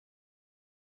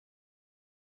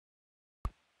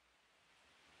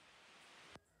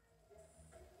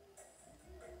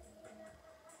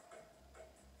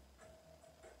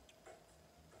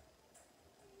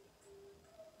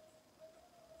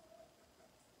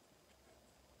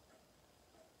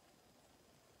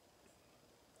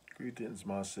Greetings,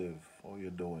 Massive. How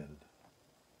you doing?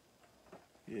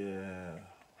 Yeah,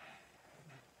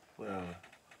 well,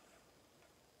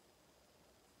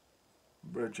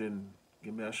 Virgin,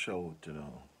 give me a shout, a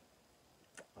little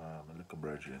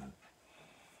Virgin.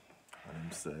 And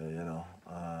him say,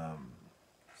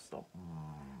 something,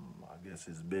 I guess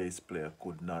his bass player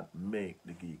could not make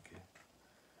the gig.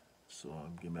 So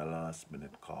give me a last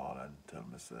minute call and tell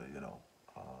me, say,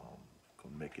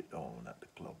 could make it down at the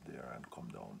club there and come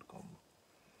down, come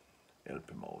help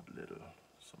him out a little.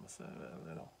 So I say,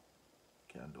 well,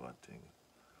 can't do a thing.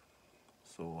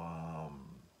 So,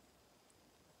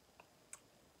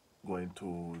 going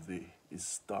to the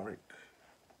historic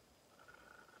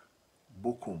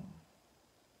Bukoom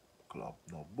Club.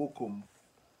 Now, Bukoom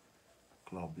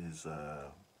Club is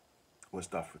a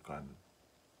West African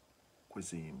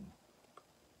cuisine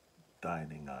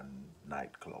dining and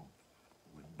nightclub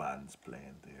with bands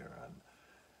playing there, and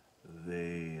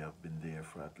they have been there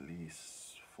for at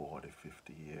least 40,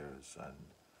 50 years,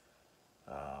 and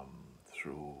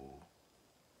through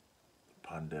the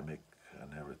pandemic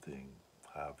and everything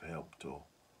have helped to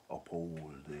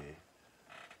uphold the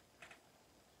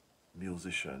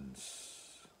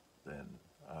musicians. Then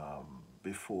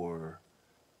before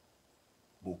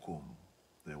Bukoom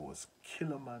there was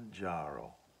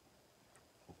Kilimanjaro.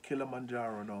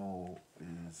 Kilimanjaro now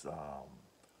is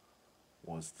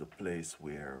was the place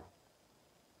where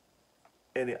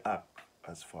any act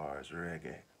as far as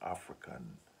reggae,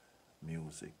 African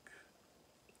music,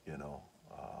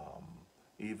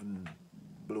 even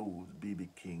blues,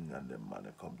 BB King and them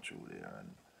man come through there,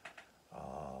 and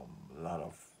a lot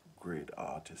of great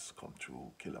artists come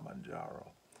through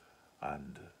Kilimanjaro,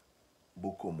 and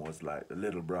Bukoom was like the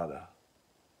little brother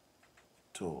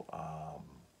to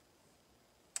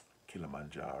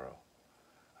Kilimanjaro.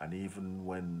 And even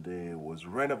when there was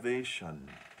renovation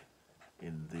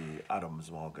in the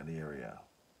Adams Morgan area,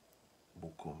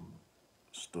 Bukoom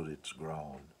stood its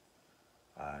ground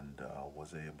and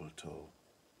was able to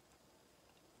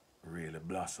really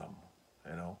blossom,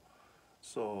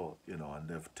 So, and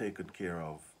they've taken care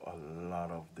of a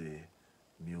lot of the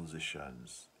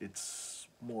musicians. It's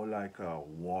more like a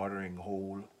watering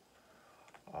hole,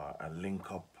 a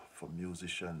link up for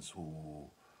musicians who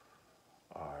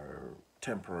are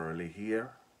temporarily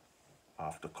here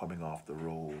after coming off the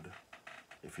road,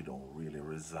 if you don't really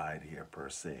reside here per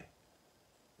se,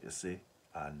 you see,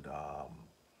 and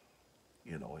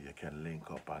you can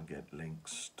link up and get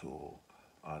links to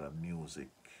other music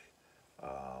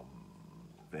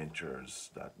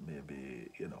ventures that may be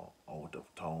out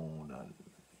of town, and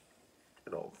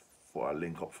for a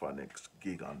link up for a next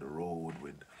gig on the road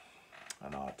with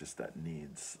an artist that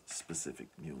needs specific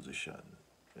musician,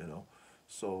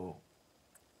 so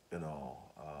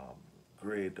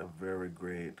great, a very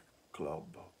great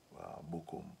club,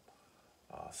 Bukoom,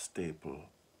 staple,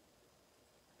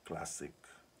 classic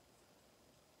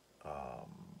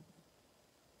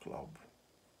club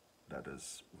that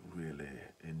has really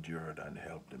endured and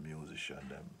helped the musician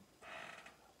them.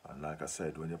 And like I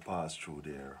said, when you pass through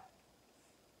there,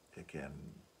 you can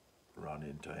run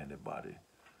into anybody.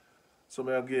 So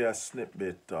I'll give you a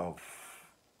snippet of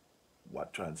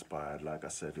what transpired. Like I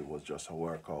said, it was just a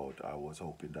workout. I was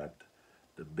hoping that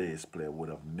the bass player would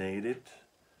have made it,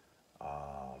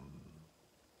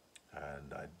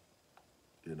 and I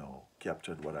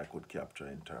captured what I could capture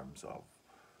in terms of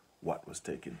what was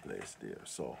taking place there.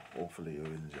 So hopefully you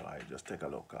enjoy. Just take a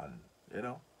look and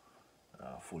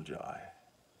full joy.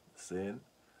 Saying,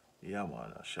 yeah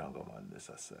man, Shango man, this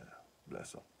I say.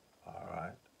 Bless up.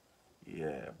 Alright.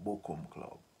 Yeah, Bukoom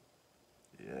Club.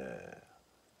 Yeah.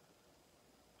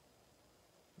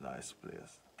 Nice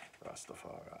place.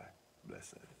 Rastafari.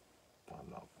 Blessed. One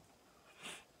love.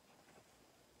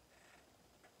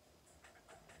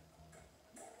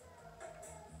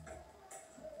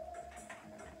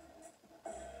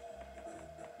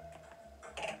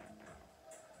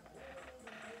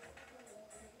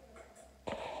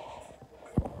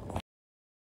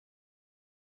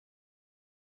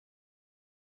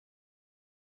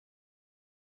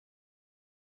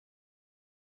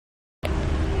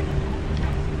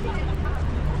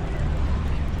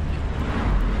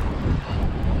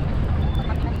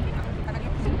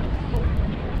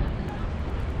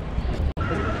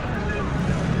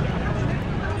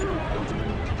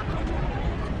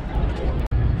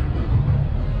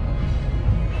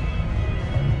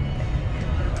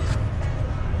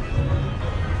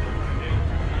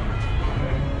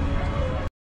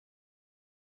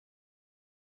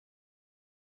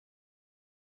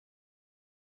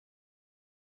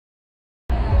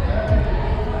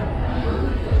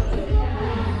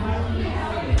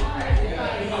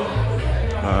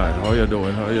 How you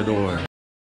doing? How you doing?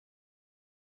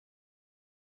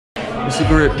 It's a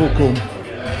great Bukoom.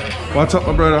 What's up,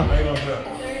 my brother?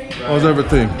 How's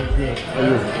everything?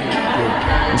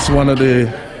 It's one of the,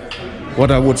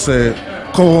 what I would say,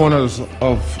 co-owners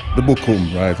of the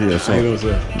Bukoom right here. So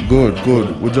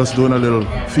good. We're just doing a little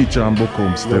feature on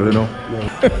Bukoom still, you know.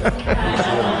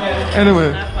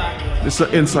 Anyway, this is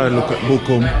an inside look at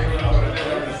Bukoom.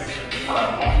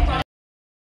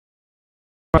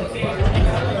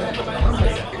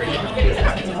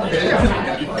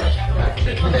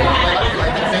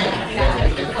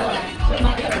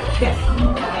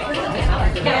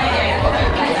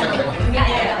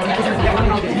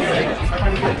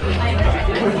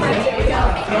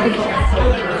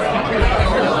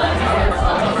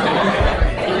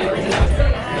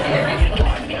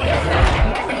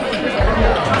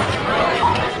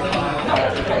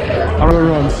 I'm gonna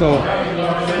run, so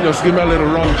just give me a little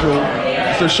run through.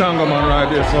 It's a Shango man right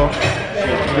there, so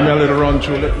give me a little run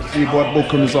through. Let's see what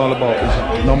Bukoom is all about. It's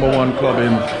the #1 club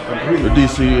in the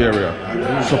DC area.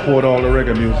 Support all the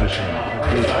reggae musicians.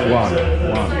 One.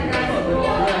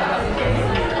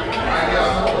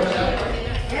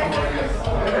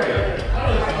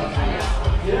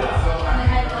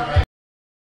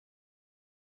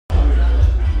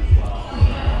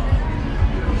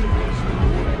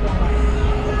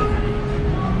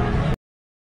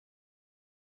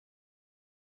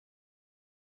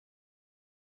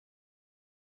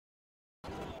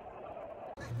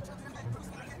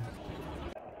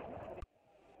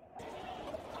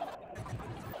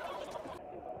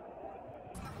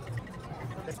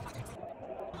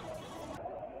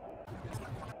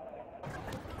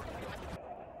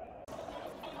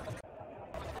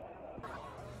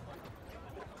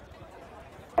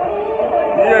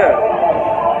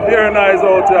 Very nice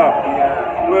out here.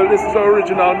 Well, this is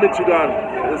original Michigan,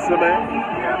 you see me?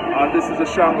 And this is a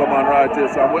Shango man right here.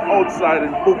 So we're outside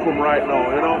in Bukoom right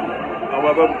now, you know? And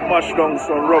we're going to mash down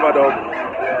some rubber dub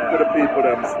to the people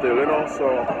them still, you know?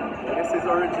 So this is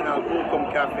original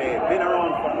Bukoom Cafe. Been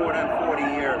around for more than 40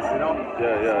 years, you know?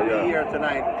 Yeah. We're here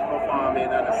tonight performing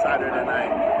on a Saturday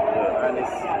night. And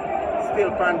it's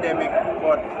still pandemic,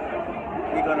 but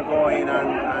we're gonna go in and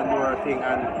do our thing,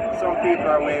 and some people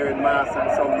are wearing masks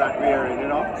and some not wearing, you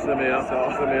know. Some here.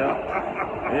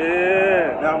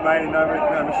 Yeah. Now mind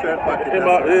on the shirt pocket.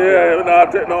 Yeah,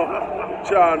 not take no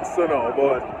chance, you know,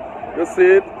 but you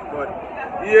see it? But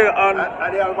yeah, and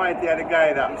the Almighty are the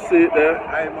guy that. You see it there?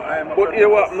 I'm but here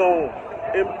what now?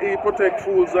 He protect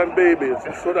fools and babies,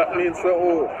 so that means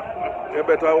you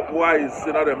better wise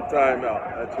in them time now.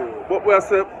 That's true. But we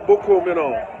say Bukoom, you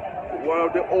know, one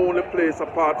of the only place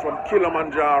apart from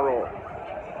Kilimanjaro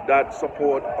that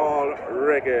support all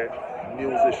reggae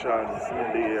musicians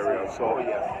in the area. So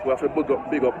we have to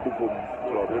big up Bukoom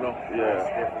Club, you know.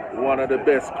 Yeah, one of the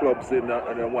best clubs in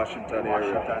the Washington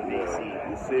area. Washington DC.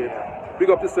 You see, big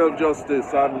up to Self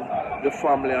Justice and the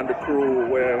family and the crew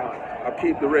where I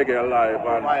keep the reggae alive and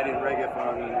providing reggae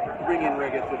for bringing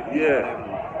reggae to the people. Yeah.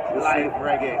 Live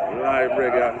reggae. Live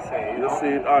reggae. You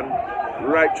see it, and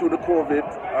right through the COVID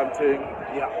and thing,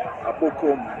 a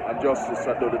Bukoom and Justice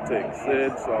are do the thing. See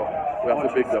it? So we have to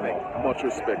big them up. Much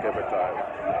respect every time.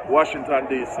 Washington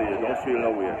DC, don't feel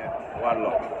no way. One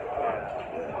love.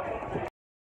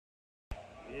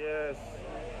 Yes.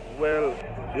 Well,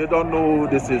 you don't know who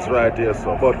this is right here,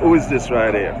 so but who is this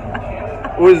right here?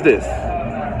 Who is this?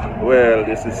 Well,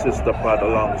 this is Sister Pat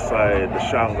alongside the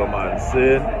Shango man,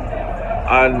 see?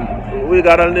 And we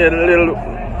got a little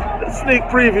sneak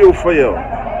preview for you.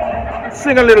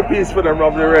 Sing a little piece for them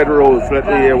from the Red Rose. Let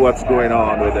me hear what's going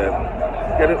on with them.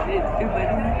 Get it?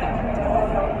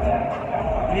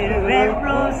 Little red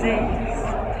roses.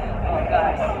 Oh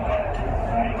gosh.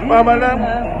 Mama,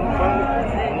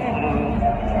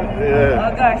 yeah.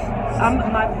 Oh gosh.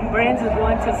 My brains are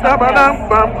going to something else.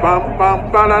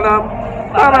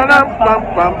 I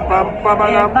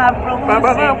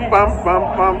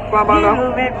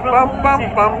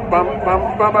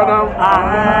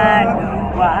know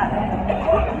why.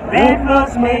 Red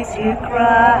rose makes you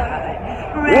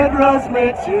cry. Red rose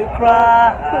makes you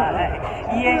cry.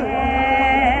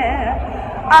 Yeah.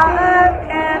 I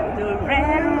am the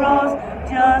red rose,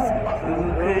 just who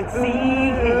could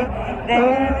see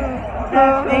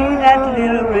that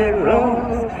little red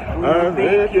rose will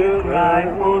make you cry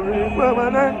for me.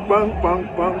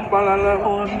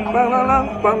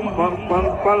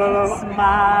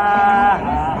 Smile.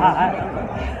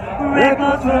 Red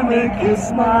rose will make you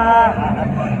smile.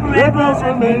 Red rose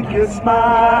will make you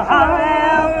smile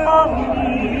for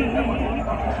me.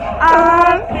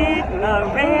 I'll pick a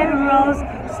red rose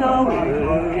so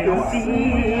you can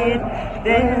see it.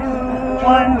 Then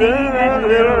one day that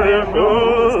will go.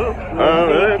 Will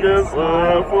make you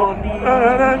smile for me.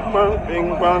 Bing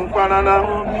bang banana,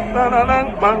 banana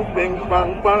bang bing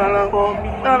bang banana,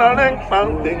 banana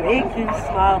bang ding. Make you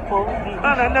smile for me.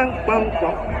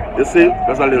 You see,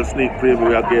 that's a little sneak preview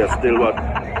we are getting still, but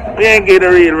we ain't get the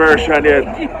real version yet.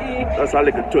 That's a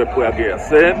little twip we are getting.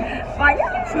 See?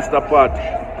 Sister Pat,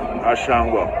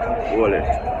 Shango, hold it.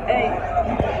 Hey,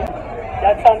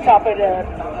 that's on top of the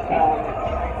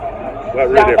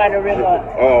down by the river.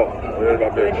 Oh, river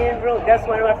bed. That's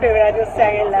one of my favorite. I just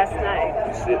sang it last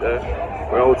night. See there?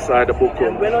 We're outside the Bukoom.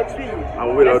 And Willow Tree.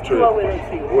 And Willow Let's Tree. do a Willow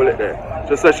Tree. Hold it there.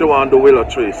 She said she want to do Willow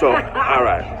Tree. So,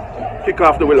 alright. Kick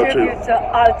off the Willow Tree. Tribute to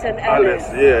Alton Ellis.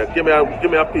 Yeah, give me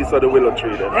a piece of the Willow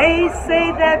Tree then. They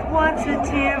say that once a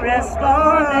tear has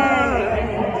fallen,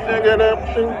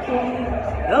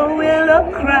 the willow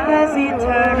cries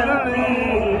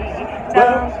eternally.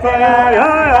 Down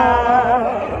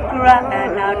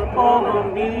crying out for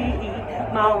me,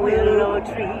 my willow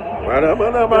tree.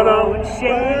 Don't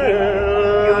shed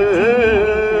your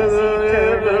tears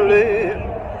eternally.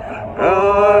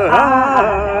 For I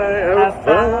have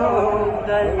found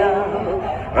the love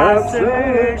I've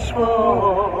searched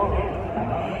for.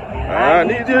 I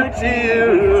need your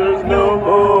tears no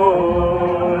more.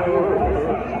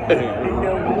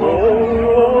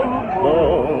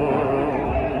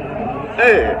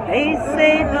 Hey. They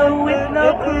say the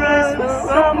willow cries for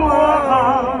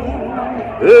someone.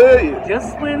 Hey.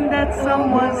 Just when that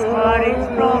someone's heart is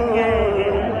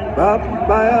broken.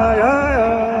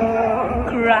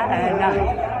 Cry not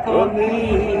for me,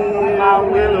 my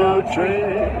willow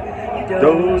tree.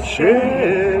 Don't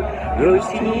shed your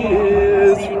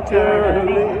tears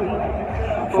eternally,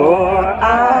 for I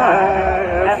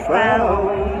have found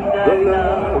the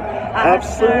love I've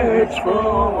searched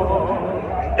for.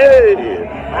 Hey,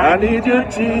 I need your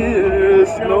tears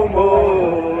no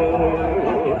more.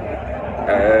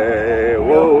 Hey,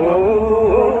 whoa,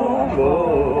 whoa,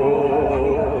 whoa.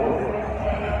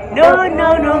 No,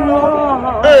 no, no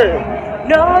more. Hey.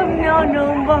 No, no,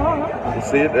 no more. You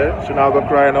see it there? She not gonna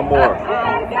cry no more.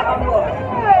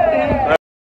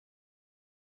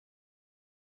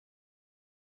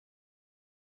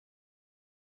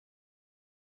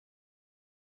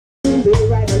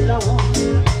 Right along,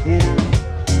 and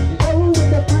I roll with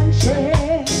the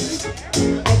punches,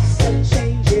 accept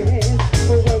changes,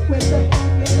 work with the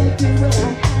formula, do what I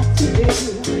have to do.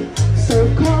 So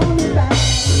call me back,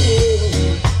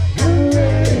 I'm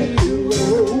ready to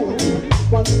roll.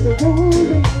 Once the road